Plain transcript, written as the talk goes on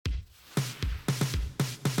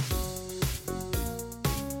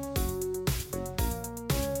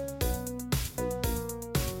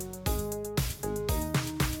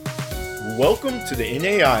Welcome to the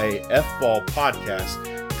NAIA F-Ball podcast,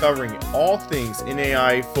 covering all things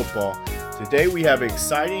NAIA football. Today we have an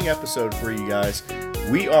exciting episode for you guys.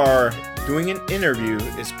 We are doing an interview.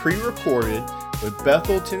 It's pre-recorded with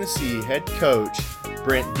Bethel, Tennessee head coach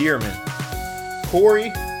Brent Dearmon.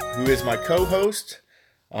 Corey, who is my co-host,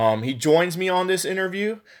 he joins me on this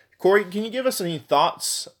interview. Corey, can you give us any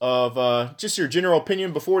thoughts of just your general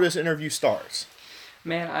opinion before this interview starts?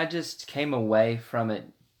 Man, I just came away from it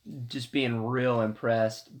just being real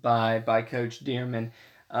impressed by Coach Dearmon.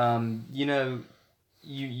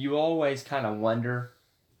 You always kind of wonder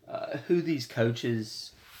who these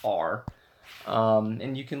coaches are,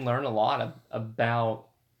 and you can learn a lot about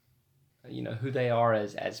who they are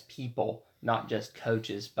as people, not just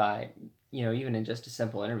coaches, by even in just a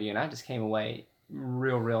simple interview. And I just came away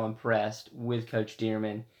real impressed with Coach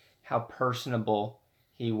Dearmon, how personable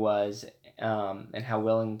he was, and how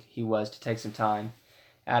willing he was to take some time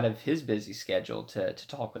out of his busy schedule to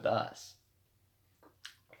talk with us.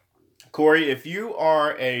 Corey, if you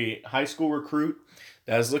are a high school recruit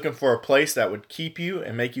that is looking for a place that would keep you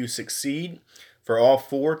and make you succeed for all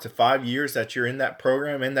 4 to 5 years that you're in that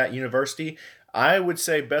program, in that university, I would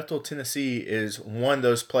say Bethel, Tennessee is one of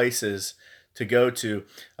those places to go to.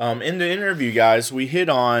 In the interview, guys, we hit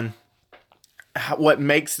on what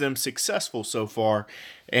makes them successful so far.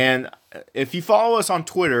 And if you follow us on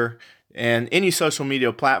Twitter and any social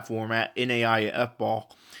media platform at NAIA F-Ball,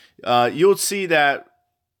 you'll see that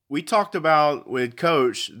we talked about with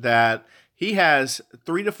Coach that he has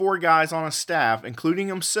 3 to 4 guys on his staff, including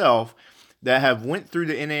himself, that have went through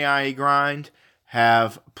the NAIA grind,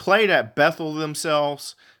 have played at Bethel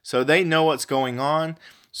themselves, so they know what's going on.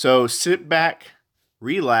 So sit back,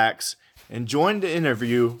 relax, and join the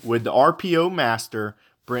interview with the RPO master,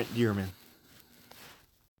 Brent Dearmon.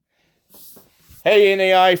 Hey,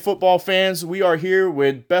 NAIA football fans, we are here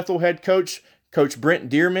with Bethel head coach, Coach Brent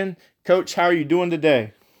Dearmon. Coach, how are you doing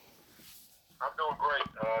today? I'm doing great.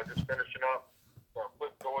 Just finishing up,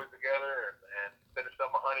 putting toys together and finish up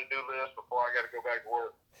my honey-do list before I got to go back to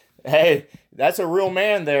work. Hey, that's a real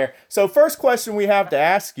man there. So first question we have to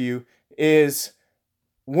ask you is,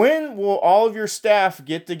 when will all of your staff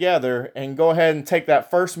get together and go ahead and take that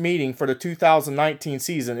first meeting for the 2019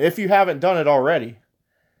 season, if you haven't done it already?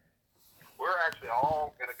 We're actually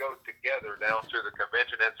all going to go together down to the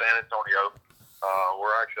convention in San Antonio.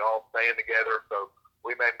 We're actually all staying together, so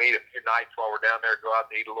we may meet a few nights while we're down there, go out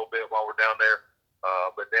to eat a little bit while we're down there.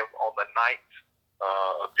 But then on the 9th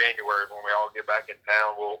of January, when we all get back in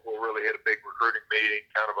town, we'll really hit a big recruiting meeting,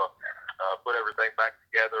 kind of put everything back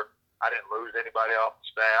together. I didn't lose anybody off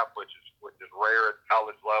the staff, which is rare at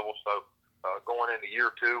college level. So going into year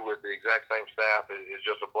 2 with the exact same staff is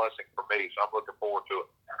just a blessing for me. So I'm looking forward to it.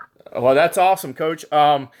 Well, that's awesome, Coach.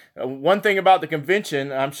 One thing about the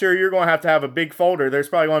convention, I'm sure you're going to have a big folder. There's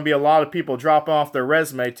probably going to be a lot of people dropping off their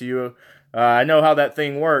resume to you. I know how that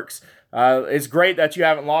thing works. It's great that you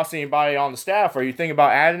haven't lost anybody on the staff. Are you thinking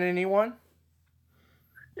about adding anyone?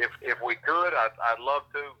 If we could, I'd love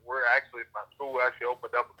to. My school actually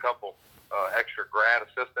opened up a couple extra grad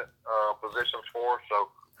assistant positions for us, so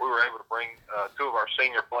we were able to bring 2 of our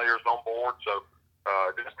senior players on board. So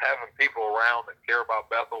just having people around that care about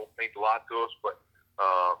Bethel means a lot to us. But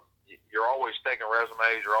you're always taking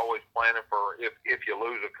resumes. You're always planning for if you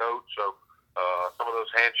lose a coach. So some of those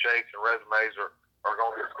handshakes and resumes are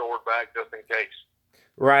going to get scored back just in case.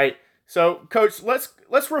 Right. So, Coach,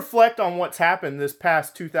 let's reflect on what's happened this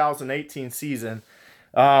past 2018 season.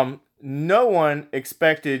 No one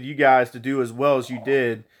expected you guys to do as well as you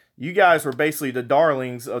did. You guys were basically the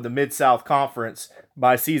darlings of the Mid-South Conference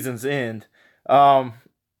by season's end.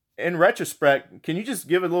 In retrospect, can you just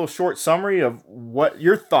give a little short summary of what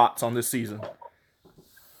your thoughts on this season?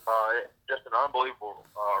 Just an unbelievable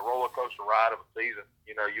roller coaster ride of a season.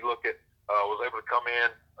 You look at was able to come in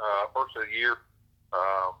first of the year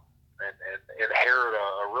and inherit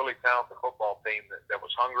a really talented football team that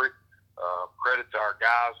was hungry. Credit to our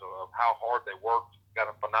guys of how hard they worked. Got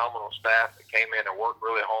a phenomenal staff that came in and worked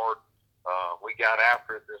really hard. We got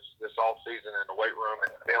after it this off season in the weight room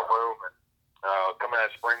and the film room, and coming out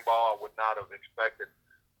of spring ball, I would not have expected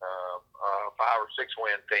a 5 or 6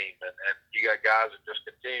 win team. And you got guys that just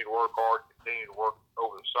continue to work hard, continue to work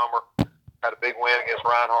over the summer. Had a big win against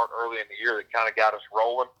Reinhardt early in the year that kind of got us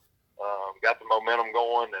rolling. Got the momentum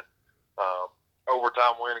going, and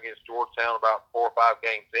overtime win against Georgetown about 4 or 5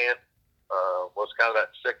 games in. Was kind of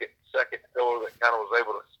that second pillar that kind of was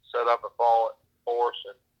able to set up and fall for us,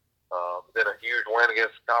 and then a huge win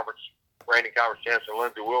against reigning conference champion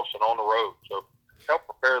Lindsey Wilson on the road. So helped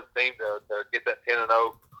prepare the team to get that 10-0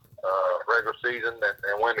 regular season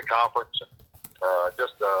and win the conference.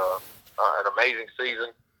 Just a an amazing season,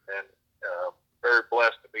 and very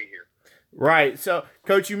blessed to be here. Right. So,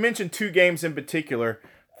 Coach, you mentioned two games in particular.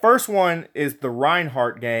 First one is the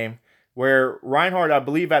Reinhardt game, where Reinhardt, I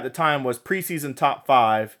believe at the time, was preseason top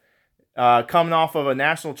 5, coming off of a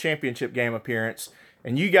national championship game appearance,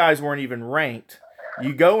 and you guys weren't even ranked.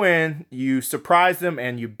 You go in, you surprise them,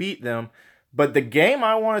 and you beat them. But the game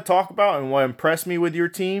I want to talk about and what impressed me with your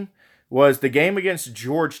team was the game against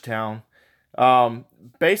Georgetown.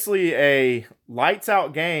 Basically a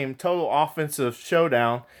lights-out game, total offensive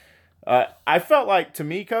showdown. I felt like, to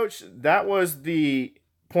me, Coach, that was the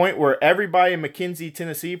point where everybody in McKenzie,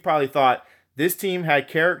 Tennessee probably thought this team had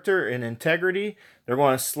character and integrity. They're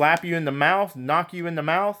going to slap you in the mouth, knock you in the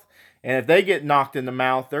mouth, and if they get knocked in the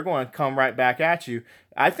mouth, they're going to come right back at you.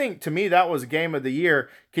 I think, to me, that was game of the year.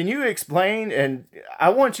 Can you explain, and I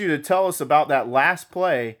want you to tell us about that last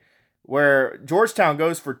play where Georgetown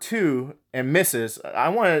goes for 2 and misses.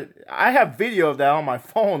 I have video of that on my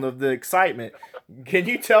phone of the excitement. Can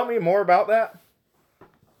you tell me more about that?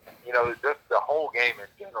 You know, just the whole game in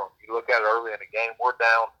general. You look at it early in the game, we're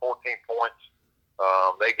down 14 points.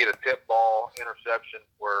 They get a tip ball interception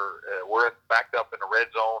where we're backed up in the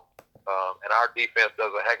red zone, and our defense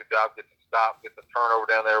does a heck of a job getting the stop, getting the turnover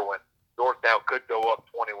down there when Georgetown could go up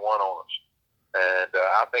 21 on us. And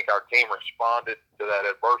I think our team responded to that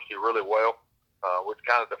adversity really well, which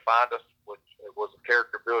kind of defined us, which was a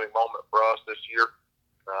character-building moment for us this year.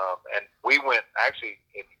 And we went, actually,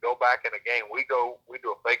 if you go back in the game, we do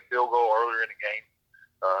a fake field goal earlier in the game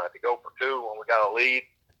to go for 2 when we got a lead.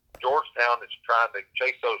 Georgetown is trying to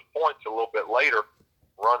chase those points a little bit later,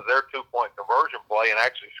 runs their 2-point conversion play and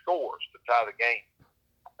actually scores to tie the game.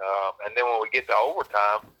 And then when we get to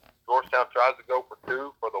overtime, Georgetown tries to go for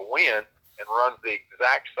 2 for the win and runs the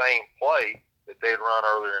exact same play that they had run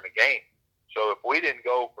earlier in the game. So if we didn't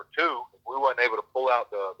go for 2, if we weren't able to pull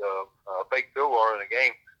out the fake field goal in the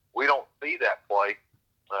game, we don't see that play,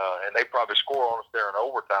 and they probably score on us there in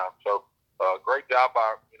overtime. So great job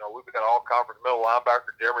by, we've got all-conference middle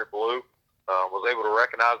linebacker Dearmon was able to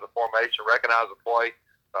recognize the formation, recognize the play,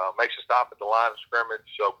 makes a stop at the line of scrimmage.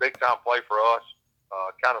 So big-time play for us,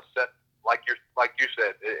 kind of set, like you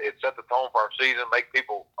said, it set the tone for our season, make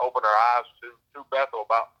people open their eyes to Bethel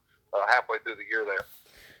about halfway through the year there.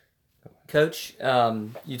 Coach,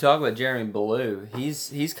 you talk about Jeremy Ballou.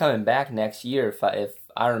 He's coming back next year, if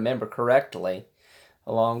I remember correctly,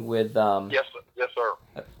 along with yes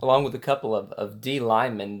sir, along with a couple of D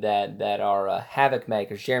linemen that are havoc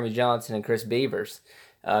makers, Jeremy Johnson and Chris Beavers.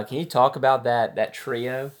 Can you talk about that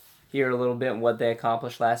trio here a little bit and what they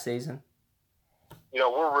accomplished last season?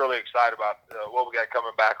 We're really excited about what we got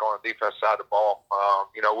coming back on the defense side of the ball.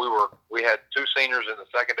 We had 2 seniors in the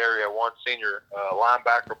secondary and 1 senior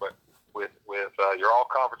linebacker, but with your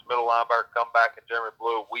all-conference middle linebacker come back in Jeremy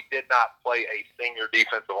Ballou, we did not play a senior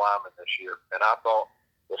defensive lineman this year. And I thought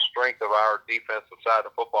the strength of our defensive side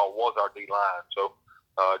of football was our D-line. So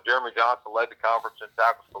Jeremy Johnson led the conference in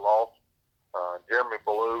tackles for loss. Jeremy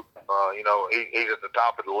Ballou, he's at the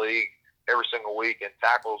top of the league every single week in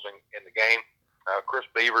tackles in the game. Chris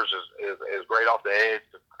Beavers is great off the edge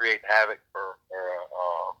to create havoc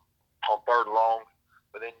on 3rd and long.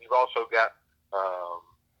 But then you've also got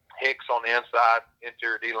Hicks on the inside,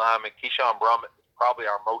 interior D lineman. Keyshawn Brummett is probably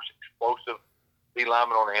our most explosive D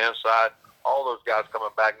lineman on the inside. All those guys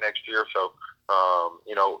coming back next year. So,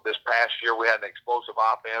 this past year we had an explosive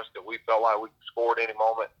offense that we felt like we could score at any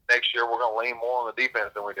moment. Next year we're going to lean more on the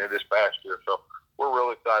defense than we did this past year. So we're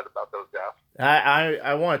really excited about those guys.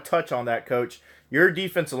 I want to touch on that, Coach. Your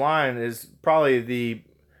defensive line is probably the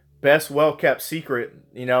best well-kept secret,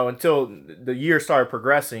 until the year started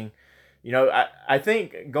progressing. I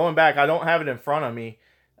think, going back, I don't have it in front of me,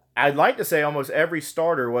 I'd like to say almost every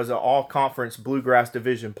starter was an all-conference Bluegrass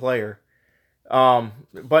Division player.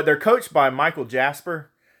 But they're coached by Michael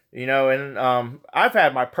Jasper, and I've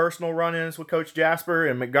had my personal run-ins with Coach Jasper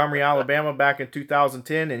in Montgomery, Alabama back in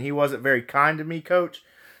 2010, and he wasn't very kind to me, Coach.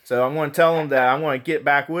 So I'm going to tell him that I want to get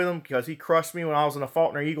back with him because he crushed me when I was in a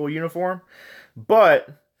Faulkner Eagle uniform. But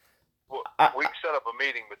we can set up a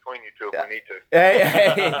meeting between you two if we need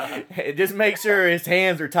to. Hey, just make sure his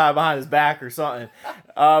hands are tied behind his back or something.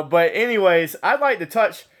 But anyways, I'd like to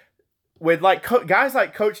touch with guys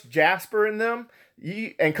like Coach Jasper and them,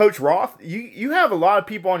 and Coach Roth. You have a lot of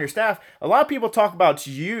people on your staff. A lot of people talk about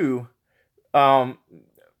you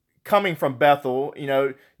coming from Bethel.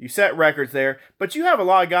 You set records there, but you have a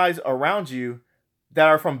lot of guys around you that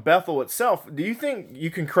are from Bethel itself. Do you think you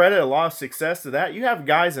can credit a lot of success to that? You have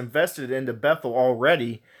guys invested into Bethel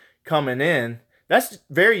already coming in. That's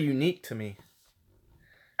very unique to me.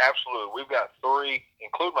 Absolutely. We've got 3,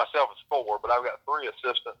 including myself as 4, but I've got 3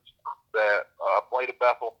 assistants that played at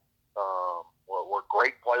Bethel. Were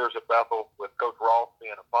great players at Bethel, with Coach Ross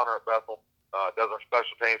being a punter at Bethel. Does our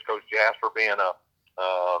special teams, Coach Jasper being a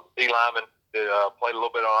D lineman, played a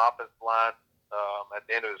little bit on offensive line at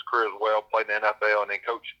the end of his career as well, played in the NFL, and then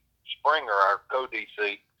Coach Springer, our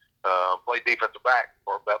co-DC, played defensive back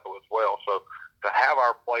for Bethel as well. So to have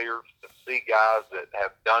our players, to see guys that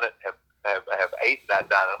have done it, have ate that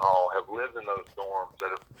dining hall, have lived in those dorms,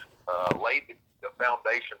 that have laid the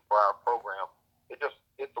foundation for our program,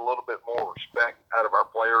 it's a little bit more respect out of our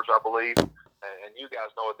players, I believe. And you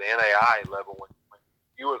guys know at the NAI level, when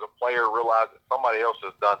you as a player realize that somebody else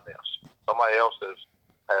has done this, somebody else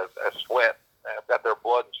has sweat, have got their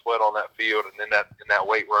blood and sweat on that field, and in that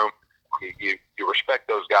weight room, you respect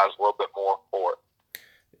those guys a little bit more for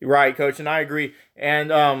it. Right, Coach, and I agree.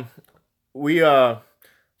 And we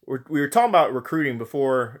were talking about recruiting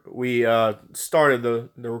before we started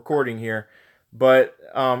the recording here. But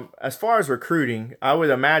as far as recruiting, I would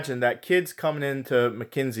imagine that kids coming into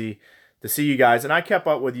McKenzie to see you guys, and I kept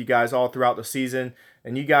up with you guys all throughout the season,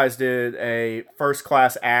 and you guys did a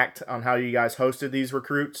first-class act on how you guys hosted these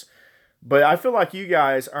recruits. But I feel like you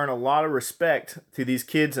guys earn a lot of respect to these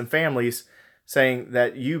kids and families, saying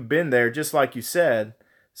that you've been there just like you said.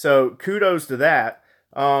 So kudos to that.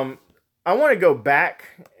 I want to go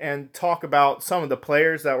back and talk about some of the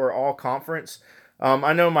players that were all conference.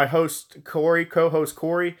 I know my co-host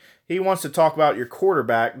Corey, he wants to talk about your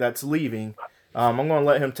quarterback that's leaving. I'm going to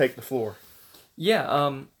let him take the floor.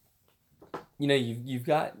 Yeah, you've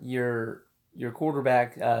got your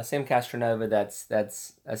quarterback Sam Castronova.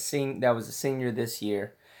 That was a senior this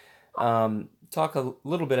year. Talk a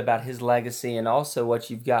little bit about his legacy and also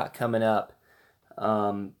what you've got coming up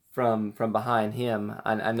from behind him.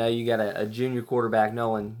 I know you got a junior quarterback,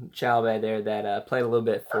 Nolan Chalbe, there that played a little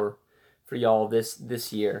bit for y'all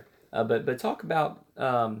this year. But talk about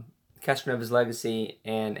Castronova's legacy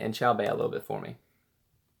and Chalbe a little bit for me.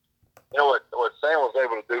 You know what Sam was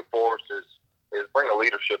able to do for us is bring a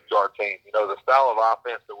leadership to our team. You know, the style of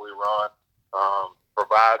offense that we run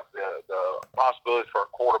provides the possibilities for a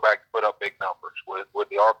quarterback to put up big numbers with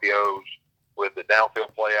the RPOs, with the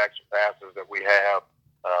downfield play action passes that we have,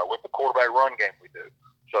 with the quarterback run game we do.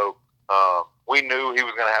 So we knew he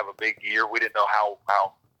was going to have a big year. We didn't know how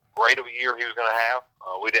great of a year he was going to have.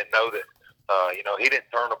 We didn't know that, he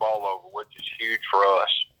didn't turn the ball over, which is huge for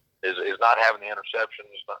us, is not having the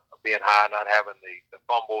interceptions, not being high, not having the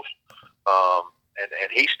fumbles.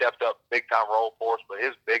 And he stepped up big time role for us, but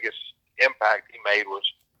his biggest impact he made was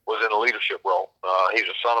in a leadership role. He's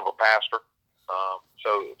a son of a pastor.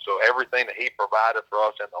 So everything that he provided for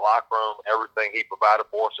us in the locker room, everything he provided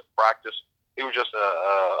for us at practice, he was just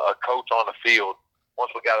a coach on the field.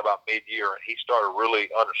 Once we got about mid-year, and he started really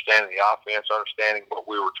understanding the offense, understanding what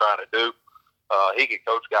we were trying to do, he could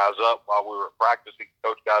coach guys up while we were at practice. He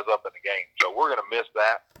could coach guys up in the game. So we're going to miss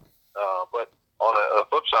that. But on the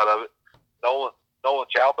flip side of it, Nolan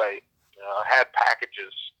Chalbe had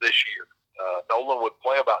packages this year. Nolan would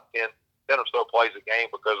play about 10 or so plays a game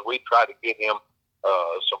because we tried to get him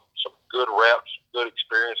some good reps, good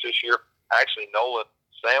experience this year. Actually,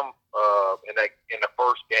 Sam in the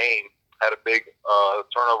first game had a big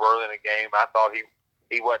turnover early in the game. I thought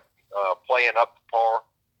he went playing up to par,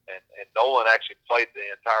 and Nolan actually played the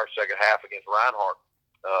entire second half against Reinhardt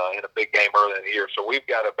in a big game early in the year. So we've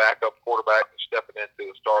got a backup quarterback that's stepping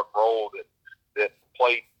into the start role that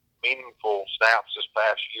played meaningful snaps this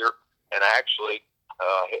past year and actually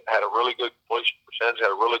had a really good completion percentage,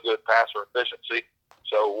 had a really good passer efficiency.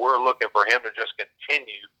 So we're looking for him to just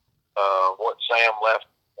continue what Sam left,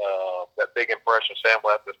 that big impression Sam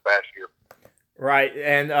left this past year. Right,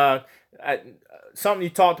 and something you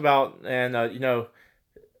talked about, and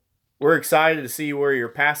we're excited to see where your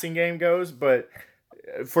passing game goes, but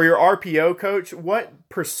for your RPO coach, what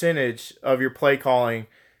percentage of your play calling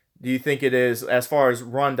do you think it is as far as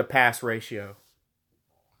run to pass ratio?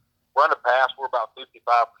 Run to pass, we're about 55%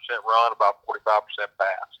 run, about 45%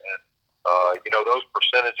 pass. And, those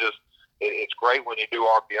percentages, it's great when you do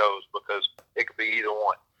RPOs because it could be either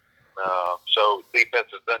one. So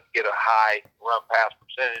defenses doesn't get a high run pass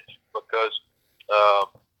percentage because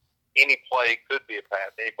any play could be a pass,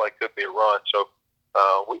 any play could be a run. So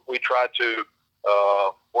we try to,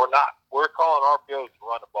 we're calling RPOs to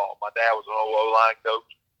run the ball. My dad was an O-line coach,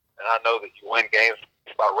 and I know that you win games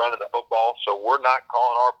by running the football. So we're not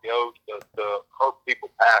calling RPOs to hurt people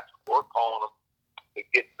pass. We're calling them to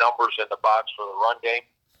get numbers in the box for the run game.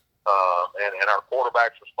 And our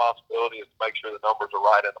quarterback's responsibility is to make sure the numbers are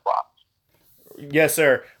right in the box. Yes,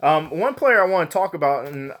 sir. One player I want to talk about,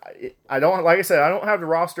 and I don't have the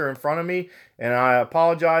roster in front of me, and I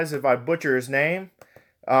apologize if I butcher his name.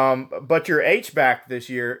 But your H-back this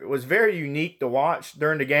year was very unique to watch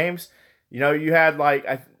during the games. You had like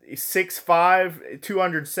 6'5",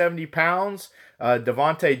 270 pounds,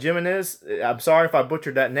 Devontae Jimenez. I'm sorry if I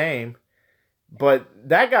butchered that name, but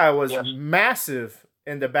that guy was Yes. massive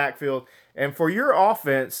in the backfield. And for your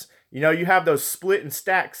offense, you have those split and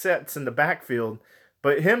stack sets in the backfield,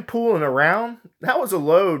 but him pulling around, that was a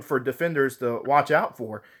load for defenders to watch out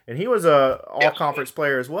for. And he was a all-conference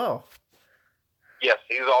player as well. Yes,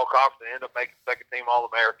 he was all-conference and ended up making second-team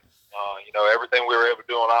All-American. Everything we were able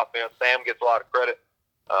to do on offense, Sam gets a lot of credit.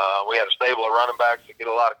 We had a stable of running backs that get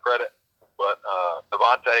a lot of credit. But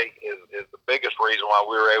Devontae is the biggest reason why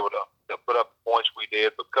we were able to put up the points we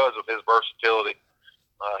did because of his versatility.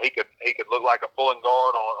 He could look like a pulling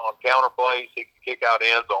guard on counter plays. He could kick out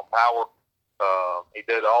ends on power. He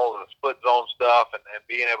did all of the split zone stuff and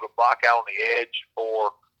being able to block out on the edge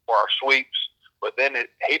for our sweeps. But then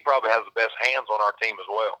he probably has the best hands on our team as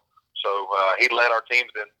well. So he led our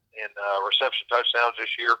teams in reception touchdowns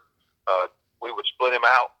this year. We would split him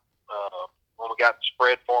out when we got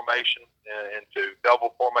spread formation into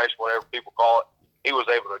double formation, whatever people call it. He was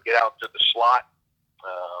able to get out to the slot,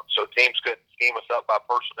 so teams couldn't scheme us up by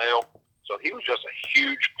personnel. So he was just a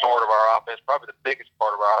huge part of our offense, probably the biggest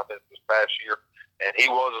part of our offense this past year. And he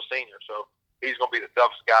was a senior, so he's going to be the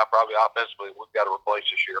toughest guy probably offensively we've got to replace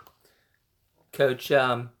this year. Coach,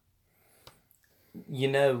 you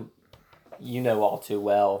know all too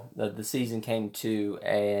well that the season came to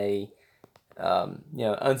a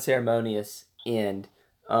unceremonious end.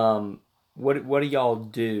 What do y'all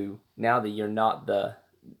do now that you're not the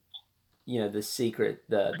secret,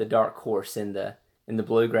 the dark horse in the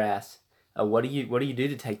bluegrass? What do you do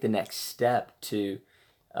to take the next step to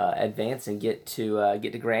advance and get to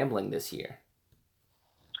Grambling this year?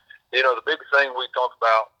 The big thing we talked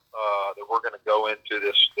about that we're going to go into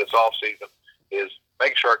this off season is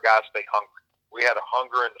making sure our guys stay hungry. We had a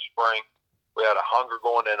hunger in the spring. We had a hunger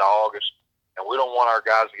going into August, and we don't want our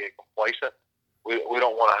guys to get complacent. We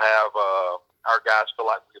don't want to have our guys feel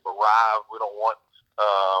like we've arrived. We don't want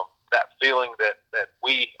that feeling that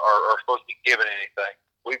we are supposed to be given anything.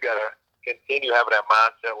 We've got to continue having that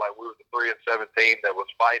mindset like we were the 3-7 team that was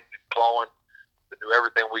fighting and clawing to do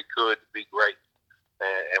everything we could to be great.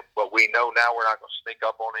 But we know now we're not going to sneak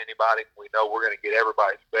up on anybody. We know we're going to get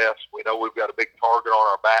everybody's best. We know we've got a big target on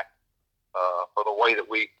our back for the way that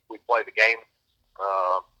we play the game.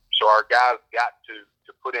 So our guys got to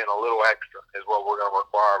put in a little extra is what we're going to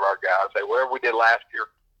require of our guys. Hey, whatever we did last year,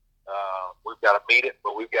 we've got to meet it,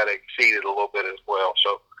 but we've got to exceed it a little bit as well.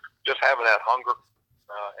 So just having that hunger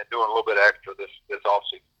and doing a little bit extra this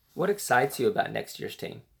offseason. What excites you about next year's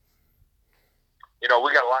team? We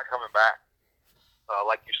got a lot coming back.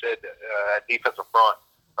 Like you said, defensive front.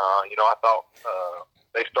 I thought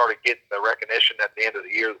they started getting the recognition at the end of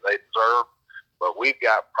the year that they deserve. But we've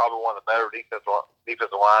got probably one of the better defensive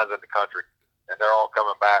lines in the country, and they're all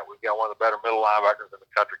coming back. We've got one of the better middle linebackers in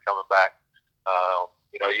the country coming back.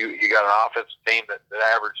 You got an offensive team that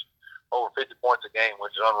averaged over 50 points a game,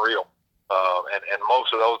 which is unreal. And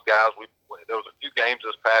most of those guys, there was a few games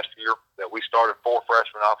this past year that we started 4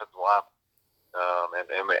 freshman offensive linemen,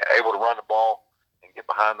 and able to run the ball and get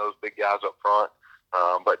behind those big guys up front.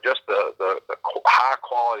 But just the high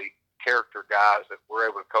quality character guys that we're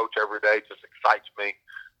able to coach every day just excites me.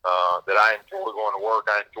 That I enjoy going to work.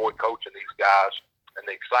 I enjoy coaching these guys, and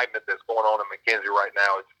the excitement that's going on in McKenzie right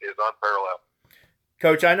now is unparalleled.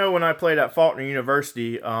 Coach, I know when I played at Faulkner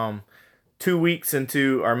University, 2 weeks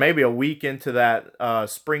into, or maybe a week into that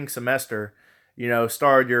spring semester,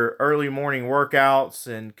 started your early morning workouts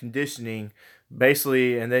and conditioning,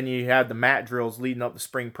 basically, and then you had the mat drills leading up to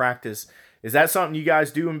spring practice. Is that something you guys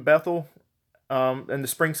do in Bethel in the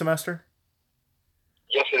spring semester?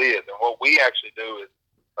 Yes, it is. And what we actually do is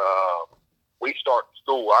we start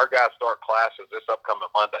school. Our guys start classes this upcoming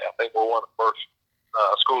Monday. I think we're one of the first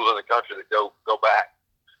schools in the country that go back.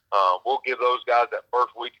 We'll give those guys that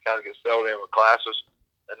first week to kind of get settled in with classes.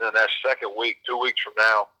 And then that second week, 2 weeks from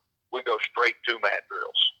now, we go straight to mat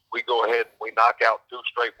drills. We go ahead and we knock out 2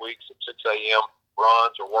 straight weeks of 6 a.m.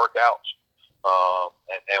 runs or workouts.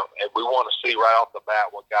 And we want to see right off the bat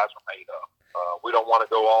what guys are made of. We don't want to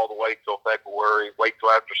go all the way till February, wait till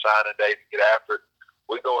after signing day to get after it.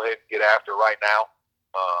 We go ahead and get after it right now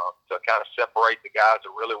to kind of separate the guys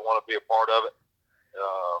that really want to be a part of it.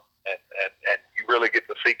 And you really get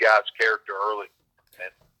to see guys' character early.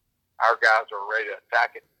 And our guys are ready to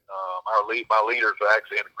attack it. My leaders are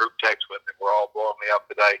actually in a group text with me. We're all blowing me up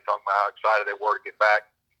today, talking about how excited they were to get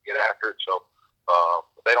back, get after it. So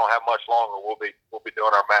they don't have much longer. We'll be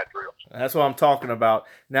doing our mat drills. That's what I'm talking about.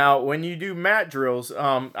 Now, when you do mat drills,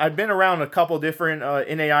 I've been around a couple different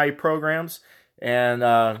NAIA programs, and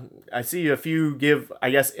I see a few give, I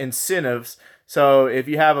guess, incentives. So if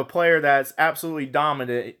you have a player that's absolutely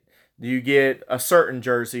dominant, you get a certain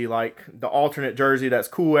jersey, like the alternate jersey that's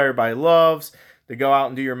cool, everybody loves, to go out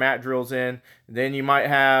and do your mat drills in. Then you might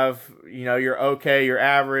have, you're okay, you're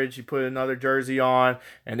average, you put another jersey on.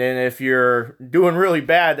 And then if you're doing really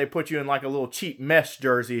bad, they put you in like a little cheap mesh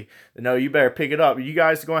jersey. No, you better pick it up. Are you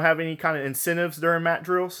guys going to have any kind of incentives during mat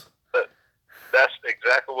drills? That's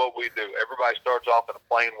exactly what we do. Everybody starts off in a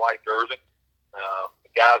plain white jersey. The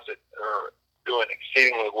guys that are doing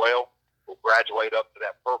exceedingly well will graduate up to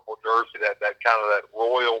that purple jersey, that kind of that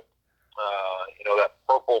royal, that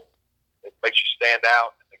purple. It makes you stand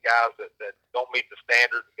out. And the guys that don't meet the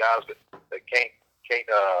standards, the guys that can't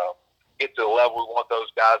get to the level we want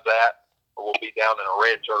those guys at, will be down in a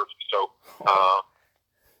red jersey. So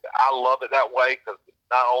I love it that way, because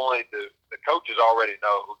not only do the coaches already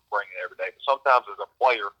know who's bringing every day, but sometimes as a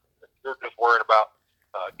player, if you're just worried about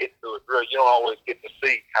getting to a drill, you don't always get to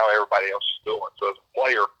see how everybody else is doing. So as a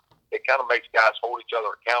player, it kind of makes guys hold each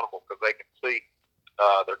other accountable, because they can see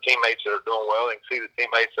their teammates that are doing well. They can see the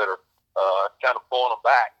teammates that are kind of pulling them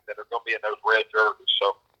back, that are going to be in those red jerseys.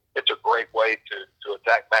 So it's a great way to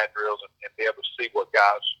attack mat drills and be able to see what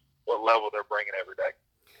level they're bringing every day.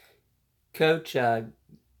 Coach,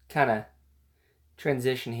 kind of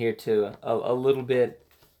transition here to a little bit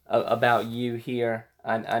about you here.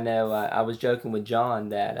 I know I was joking with John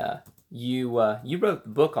that you wrote the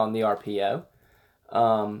book on the RPO,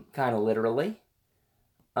 kind of literally.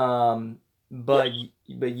 But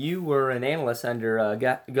you were an analyst under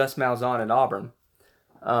Gus Malzahn at Auburn.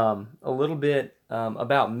 A little bit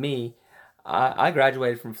about me. I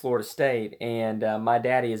graduated from Florida State, and my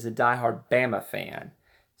daddy is a diehard Bama fan.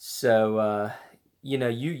 So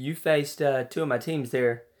you faced two of my teams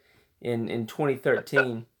there in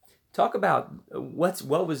 2013. Talk about what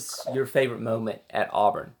was your favorite moment at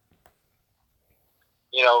Auburn?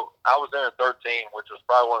 I was there in 13, which was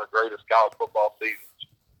probably one of the greatest college football seasons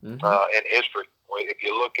in history. If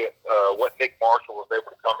you look at what Nick Marshall was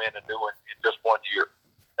able to come in and do in just 1 year,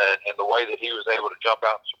 and the way that he was able to jump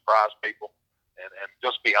out and surprise people, and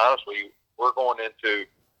just be honest with you, we're going into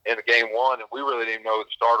game one, and we really didn't know who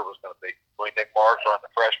the starter was going to be between Nick Marshall and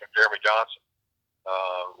the freshman Jeremy Johnson.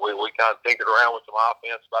 We kind of tinkered around with some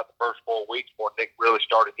offense about the first 4 weeks before Nick really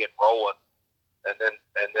started getting rolling, and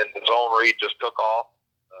then the zone read just took off.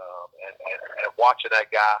 And watching that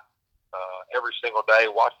guy every single day,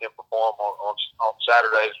 watching him perform on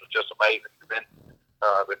Saturdays was just amazing. And then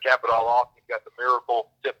to cap it all off, you got the miracle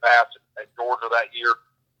tip pass at Georgia that year,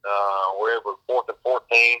 where it was 4th and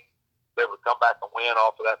 14. They would come back and win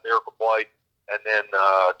off of that miracle play. And then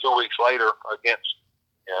 2 weeks later, against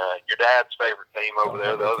your dad's favorite team over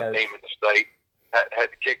there, the other team in the state, had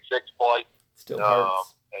to kick 6 play. Still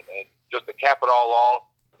hurts. And just to cap it all off,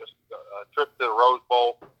 just a trip to the Rose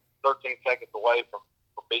Bowl, 13 seconds away from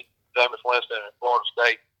beating Jameis Winston in Florida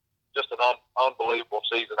State. Just an unbelievable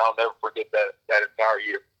season. I'll never forget that entire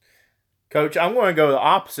year. Coach, I'm going to go the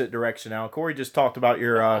opposite direction now. Corey just talked about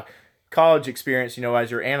your college experience,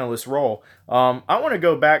 as your analyst role. I want to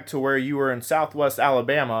go back to where you were in Southwest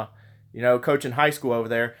Alabama, coaching high school over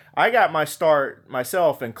there. I got my start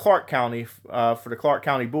myself in Clark County for the Clark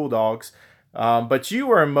County Bulldogs, but you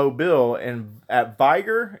were in Mobile and at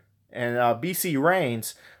Viger and BC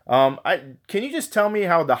Reigns. Can you just tell me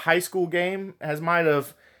how the high school game might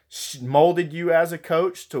have molded you as a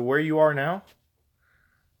coach to where you are now?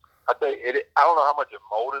 I think I don't know how much it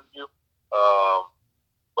molded you,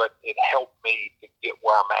 but it helped me to get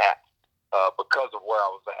where I'm at because of where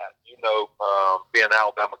I was at. Being an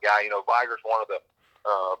Alabama guy, Viger's one of the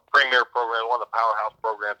premier programs, one of the powerhouse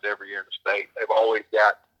programs every year in the state. They've always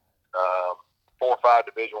got 4 or 5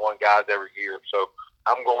 Division I guys every year. So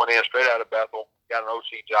I'm going in straight out of Bethel, got an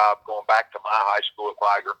OC job, going back to my high school at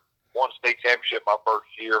Viger, won state championship my first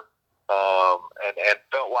year, and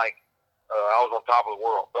felt like I was on top of the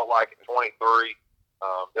world. Felt like at 23,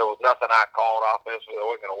 there was nothing I called offensively that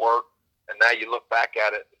wasn't going to work. And now you look back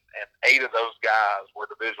at it, and 8 of those guys were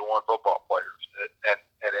Division I football players. And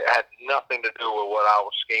it had nothing to do with what I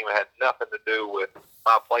was scheming. It had nothing to do with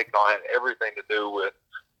my play call. It had everything to do with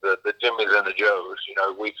the Jimmys and the Joes.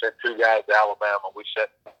 We sent 2 guys to Alabama. We sent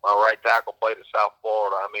my right tackle play to South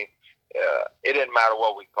Florida. I mean, it didn't matter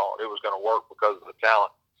what we called. It was going to work because of the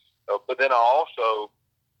talent. But then I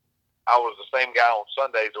was the same guy on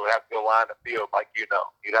Sundays that would have to go line the field like you'd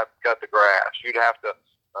have to cut the grass. You'd have to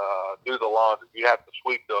do the laundry. You'd have to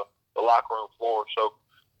sweep the locker room floor. So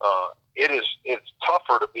it's tough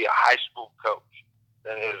tougher to be a high school coach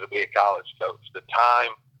than it is to be a college coach. The time,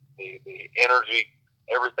 the energy,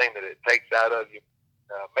 everything that it takes out of you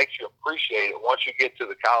makes you appreciate it. Once you get to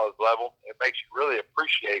the college level, it makes you really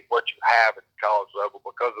appreciate what you have at the college level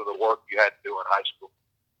because of the work you had to do in high school.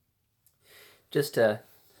 Just to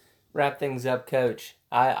wrap things up, Coach,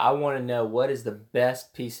 I want to know, what is the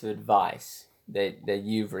best piece of advice that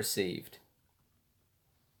you've received?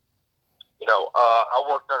 I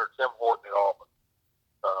worked under Tim Horton at Auburn.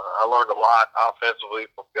 I learned a lot offensively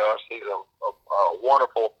from Gus. He's a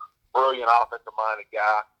wonderful, brilliant offensive-minded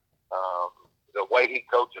guy. The way he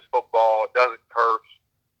coaches football, doesn't curse.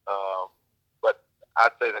 But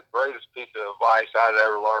I'd say the greatest piece of advice I'd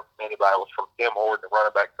ever learned from anybody was from Tim Horton, the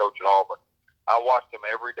running back coach at Auburn. I watched him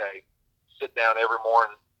every day, sit down every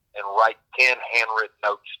morning and write 10 handwritten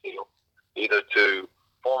notes still, either to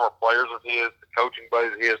former players of his, to coaching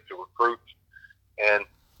buddies of his, to recruits, and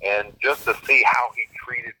just to see how he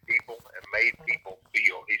treated people and made people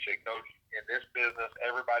feel. He said, Coach, in this business,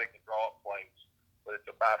 everybody can draw up plays, but it's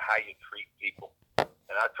about how you treat people.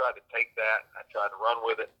 And I tried to take that, I tried to run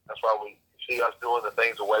with it. That's why we see us doing the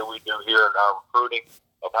things the way we do here in our recruiting,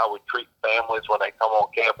 of how we treat families when they come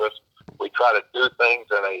on campus. We try to do things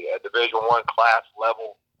at a Division I class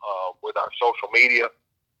level with our social media,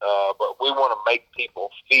 but we want to make people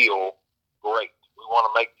feel great. We want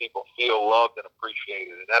to make people feel loved and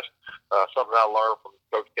appreciated, and that's something I learned from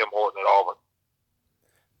Coach Tim Horton at Auburn.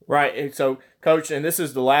 Right. And so, Coach, and this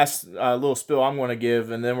is the last little spill I'm going to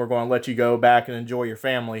give, and then we're going to let you go back and enjoy your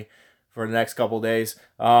family for the next couple of days.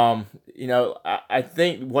 I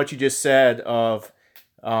think what you just said of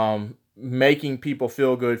making people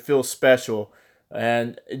feel good, feel special,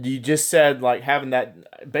 and you just said like having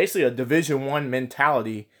that basically a Division I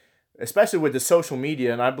mentality, especially with the social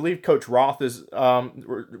media, and I believe Coach Roth is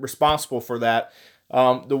responsible for that.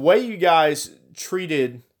 The way you guys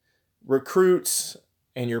treated recruits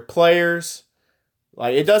and your players,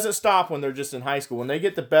 like it doesn't stop when they're just in high school. When they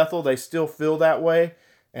get to Bethel, they still feel that way,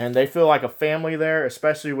 and they feel like a family there,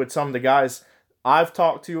 especially with some of the guys I've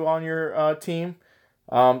talked to on your team.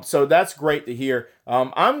 So that's great to hear.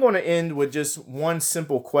 I'm going to end with just one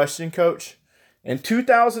simple question, Coach. In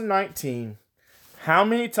 2019, how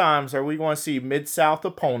many times are we going to see Mid-South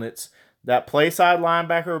opponents that play side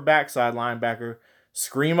linebacker or backside linebacker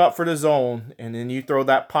scream up for the zone, and then you throw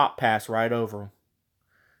that pop pass right over them?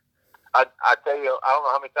 I tell you, I don't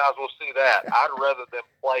know how many times we'll see that. I'd rather them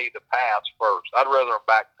play the pass first. I'd rather them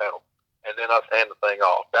backpedal and then us hand the thing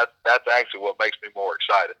off. That's actually what makes me more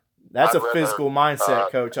excited. That's a physical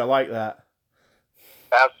mindset, Coach. I like that.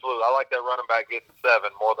 Absolutely. I like that running back getting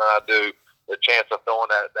 7 more than I do the chance of throwing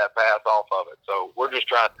that pass off of it. So we're just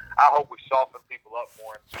trying. I hope we soften people up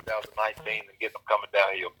more in 2019 and get them coming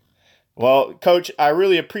downhill. Well, Coach, I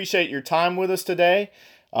really appreciate your time with us today.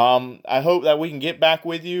 I hope that we can get back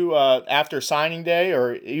with you after signing day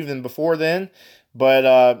or even before then.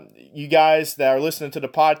 But you guys that are listening to the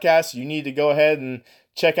podcast, you need to go ahead and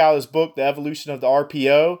check out his book, The Evolution of the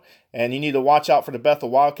RPO, and you need to watch out for the Bethel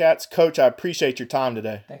Wildcats. Coach, I appreciate your time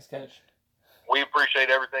today. Thanks, Coach. We appreciate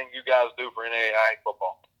everything you guys do for NAIA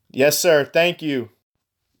football. Yes, sir. Thank you.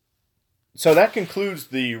 So that concludes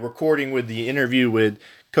the recording with the interview with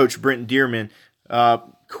Coach Brent Dearmon.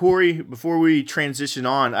 Corey, before we transition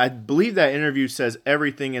on, I believe that interview says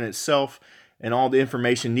everything in itself and all the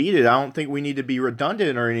information needed. I don't think we need to be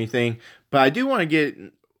redundant or anything, but I do want to get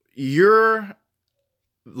your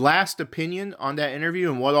last opinion on that interview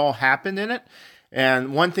and what all happened in it,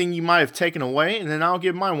 and one thing you might have taken away, and then I'll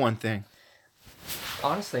give my one thing.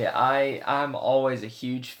 Honestly, I'm always a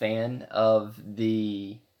huge fan of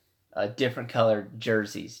the different colored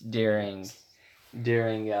jerseys during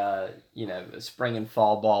spring and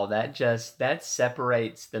fall ball. That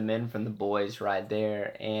separates the men from the boys right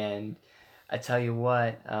there. And I tell you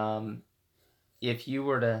what, if you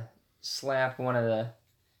were to slap one of the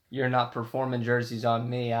 "you're not performing" jerseys on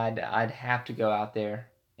me, I'd have to go out there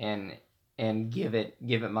and give it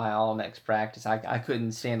my all next practice. I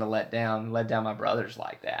couldn't stand to let down my brothers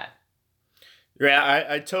like that. Yeah,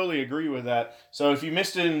 I totally agree with that. So if you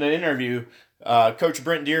missed it in the interview, Coach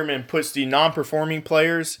Brent Dearmon puts the non-performing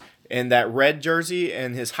players in that red jersey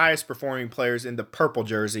and his highest performing players in the purple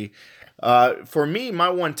jersey. For me, my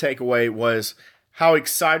one takeaway was how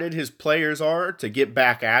excited his players are to get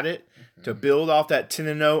back at it, to build off that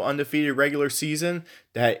 10-0 undefeated regular season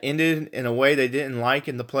that ended in a way they didn't like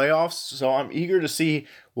in the playoffs. So I'm eager to see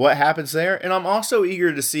what happens there. And I'm also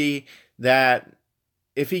eager to see that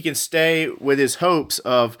if he can stay with his hopes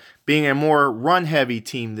of being a more run-heavy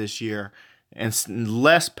team this year and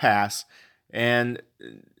less pass, and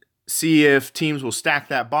see if teams will stack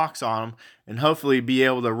that box on them and hopefully be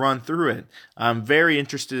able to run through it. I'm very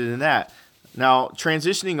interested in that. Now,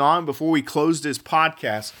 transitioning on before we close this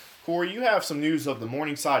podcast, Corey, you have some news of the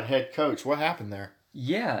Morningside head coach. What happened there?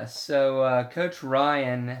 Yeah, so Coach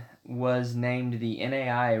Ryan was named the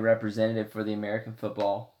NAI representative for the American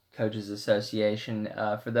Football Coaches Association.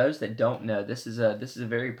 For those that don't know, this is a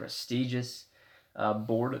very prestigious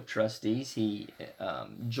board of trustees. He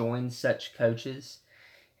joins such coaches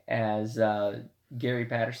as Gary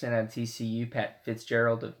Patterson out of TCU, Pat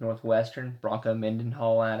Fitzgerald of Northwestern, Bronco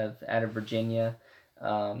Mendenhall out of Virginia,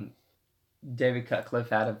 David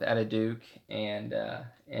Cutcliffe out of Duke, and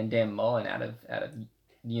Dan Mullen out of the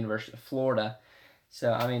University of Florida.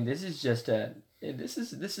 So I mean, this is just this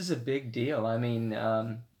is a big deal. I mean,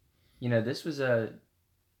 this was an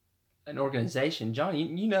organization. John,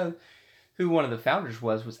 you know who one of the founders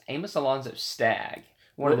was Amos Alonzo Stagg,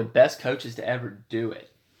 one of the best coaches to ever do it.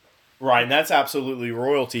 Right, and that's absolutely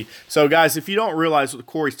royalty. So, guys, if you don't realize what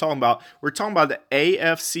Corey's talking about, we're talking about the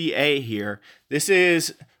AFCA here. This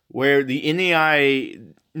is where the NAI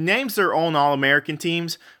names their own All-American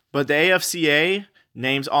teams, but the AFCA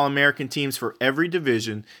names All-American teams for every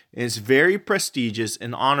division. It's very prestigious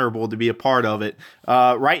and honorable to be a part of it.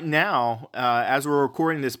 Right now, as we're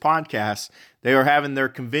recording this podcast, they are having their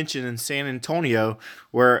convention in San Antonio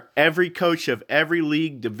where every coach of every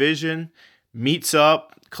league division meets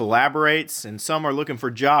up, collaborates, and some are looking for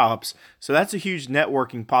jobs. So that's a huge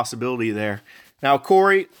networking possibility there. Now,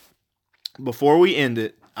 Corey, before we end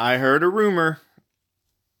it, I heard a rumor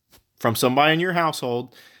from somebody in your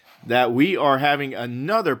household that we are having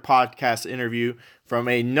another podcast interview from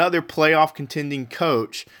another playoff contending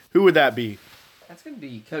coach. Who would that be? That's going to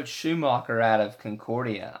be Coach Schumacher out of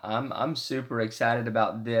Concordia. I'm super excited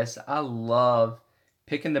about this. I love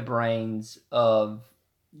picking the brains of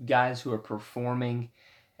guys who are performing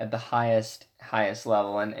at the highest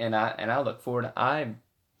level, and I look forward. I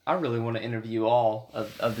really want to interview all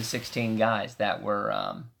of the 16 guys that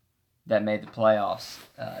were that made the playoffs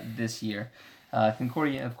this year.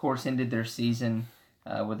 Concordia, of course, ended their season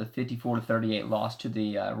with a 54-38 loss to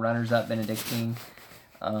the runners-up Benedictine,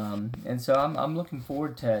 and so I'm looking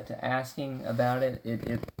forward to asking about it.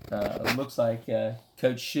 It looks like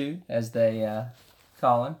Coach Shu, as they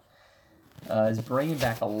call him, is bringing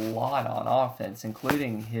back a lot on offense,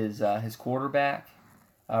 including his quarterback,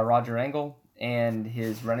 Roger Engel, and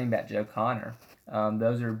his running back, Joe Connor.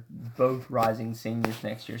 Those are both rising seniors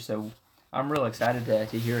next year, so I'm real excited to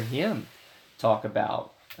hear him talk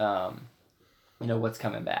about what's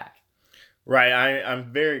coming back. Right,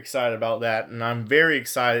 I'm very excited about that, and I'm very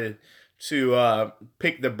excited to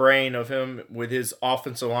pick the brain of him with his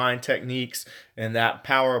offensive line techniques and that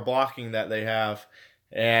power blocking that they have.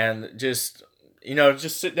 And just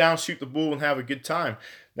sit down, shoot the bull, and have a good time.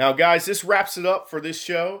 Now, guys, this wraps it up for this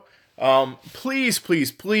show. Please,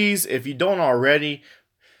 please, please, if you don't already,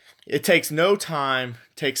 it takes no time,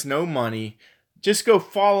 takes no money. Just go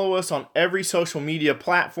follow us on every social media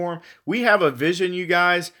platform. We have a vision, you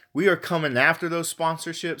guys. We are coming after those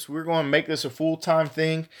sponsorships. We're going to make this a full-time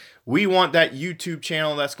thing. We want that YouTube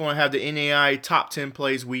channel that's going to have the NAI Top 10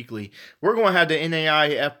 Plays Weekly. We're going to have the NAI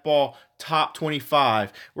F-Ball Top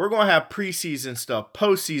 25. We're going to have preseason stuff,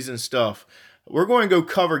 postseason stuff. We're going to go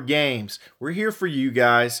cover games. We're here for you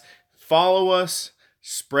guys. Follow us.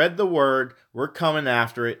 Spread the word. We're coming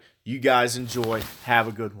after it. You guys enjoy. Have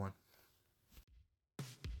a good one.